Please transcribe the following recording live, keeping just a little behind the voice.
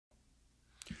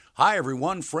Hi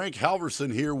everyone, Frank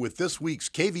Halverson here with this week's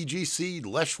KVGC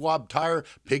Les Schwab Tire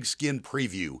Pigskin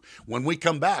Preview. When we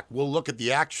come back, we'll look at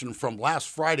the action from last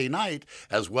Friday night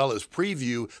as well as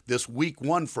preview this week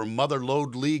one for Mother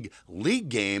Lode League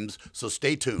games, so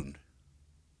stay tuned.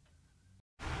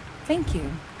 Thank you.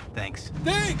 Thanks.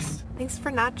 Thanks! Thanks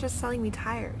for not just selling me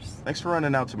tires. Thanks for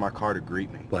running out to my car to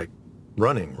greet me. Like,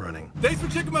 running. Thanks for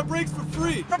checking my brakes for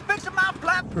free. For fixing my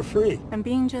flat for free. And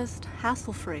being just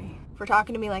hassle-free. For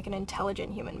talking to me like an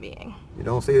intelligent human being. You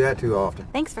don't see that too often.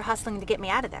 Thanks for hustling to get me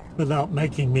out of there. Without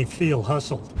making me feel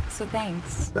hustled. So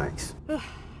thanks. Thanks.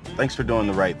 Thanks for doing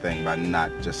the right thing by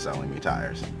not just selling me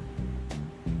tires.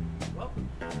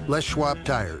 Les Schwab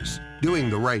Tires. Doing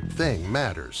the right thing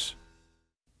matters.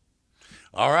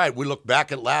 All right, we look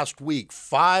back at last week.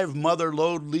 5 Mother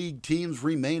Lode League teams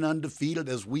remain undefeated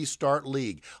as we start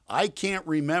league. I can't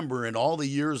remember in all the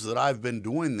years that I've been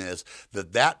doing this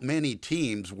that many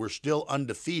teams were still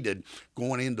undefeated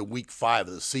going into week 5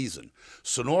 of the season.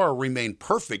 Sonora remained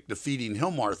perfect, defeating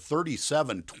Hilmar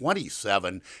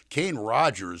 37-27. Kane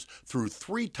Rogers threw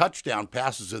 3 touchdown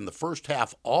passes in the first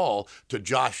half, all to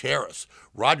Josh Harris.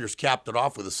 Rogers capped it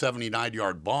off with a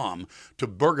 79-yard bomb to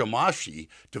Bergamashi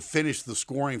to finish the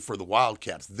scoring for the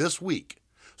Wildcats. This week,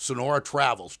 Sonora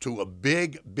travels to a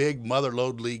big Mother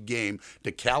Lode League game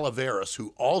to Calaveras,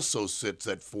 who also sits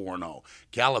at 4-0.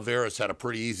 Calaveras had a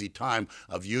pretty easy time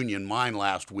of Union Mine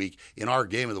last week in our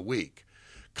game of the week.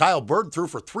 Kyle Bird threw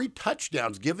for 3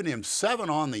 touchdowns, giving him 7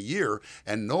 on the year,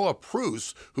 and Noah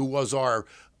Preuss, who was our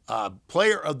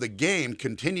player of the game,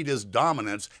 continued his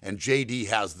dominance, and JD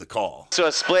has the call. So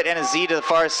a split and a Z to the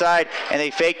far side, and they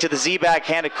fake to the Z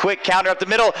backhand, a quick counter up the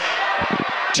middle.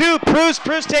 To Preuss.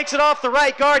 Preuss takes it off the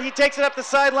right guard. He takes it up the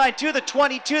sideline to the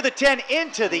 20, to the 10,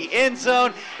 into the end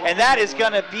zone, and that is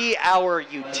going to be our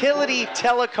utility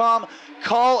telecom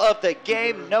call of the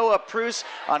game. Noah Preuss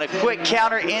on a quick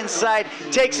counter inside,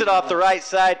 takes it off the right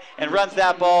side and runs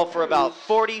that ball for about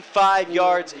 45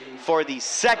 yards for the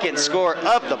second score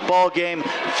of the ball game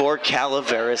for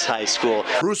Calaveras High School.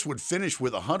 Preuss would finish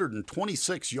with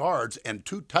 126 yards and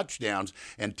 2 touchdowns,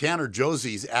 and Tanner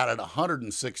Josies added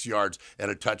 106 yards and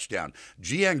a touchdown.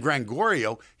 Gian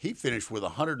Grangorio, he finished with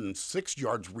 106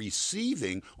 yards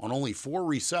receiving on only 4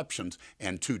 receptions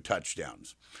and 2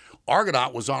 touchdowns.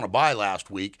 Argonaut was on a bye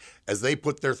last week as they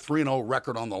put their 3-0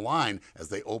 record on the line as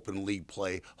they open league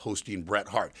play hosting Bret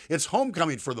Harte. It's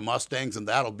homecoming for the Mustangs, and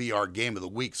that'll be our game of the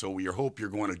week, so we hope you're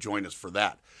going to join us for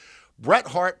that. Bret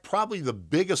Harte, probably the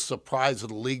biggest surprise of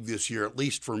the league this year, at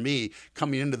least for me,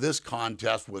 coming into this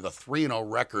contest with a 3-0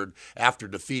 record after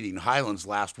defeating Highlands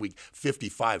last week,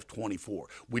 55-24.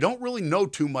 We don't really know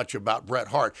too much about Bret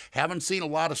Harte. Haven't seen a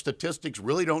lot of statistics,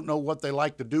 really don't know what they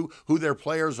like to do, who their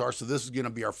players are, so this is going to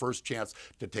be our first chance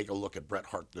to take a look at Bret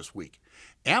Harte this week.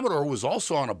 Amador was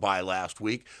also on a bye last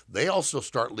week. They also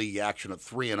start league action at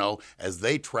 3-0 as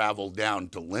they travel down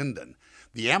to Linden.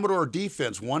 The Amador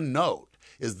defense, one note,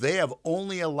 is they have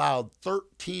only allowed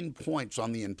 13 points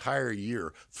on the entire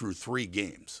year through 3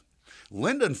 games.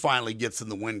 Linden finally gets in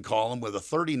the win column with a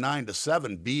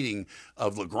 39-7 beating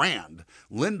of LeGrand.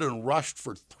 Linden rushed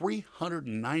for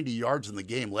 390 yards in the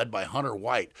game, led by Hunter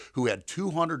White, who had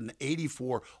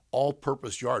 284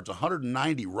 all-purpose yards,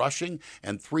 190 rushing,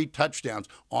 and 3 touchdowns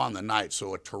on the night.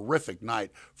 So a terrific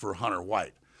night for Hunter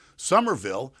White.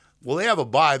 Somerville, well, they have a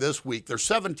bye this week. There's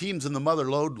 7 teams in the Mother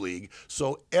Lode League,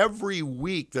 so every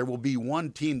week there will be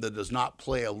one team that does not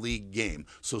play a league game.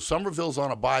 So Somerville's on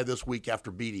a bye this week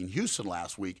after beating Houston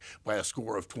last week by a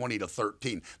score of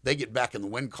 20-13. They get back in the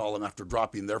win column after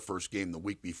dropping their first game the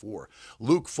week before.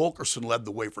 Luke Fulkerson led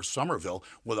the way for Somerville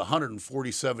with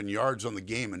 147 yards on the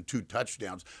game and 2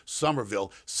 touchdowns.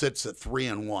 Somerville sits at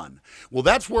 3-1. Well,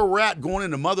 that's where we're at going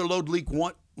into Mother Lode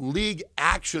League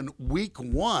action week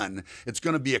 1. It's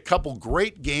going to be a couple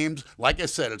great games. Like I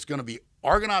said, it's going to be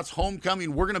Argonaut's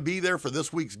homecoming. We're going to be there for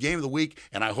this week's game of the week,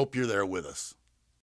 and I hope you're there with us.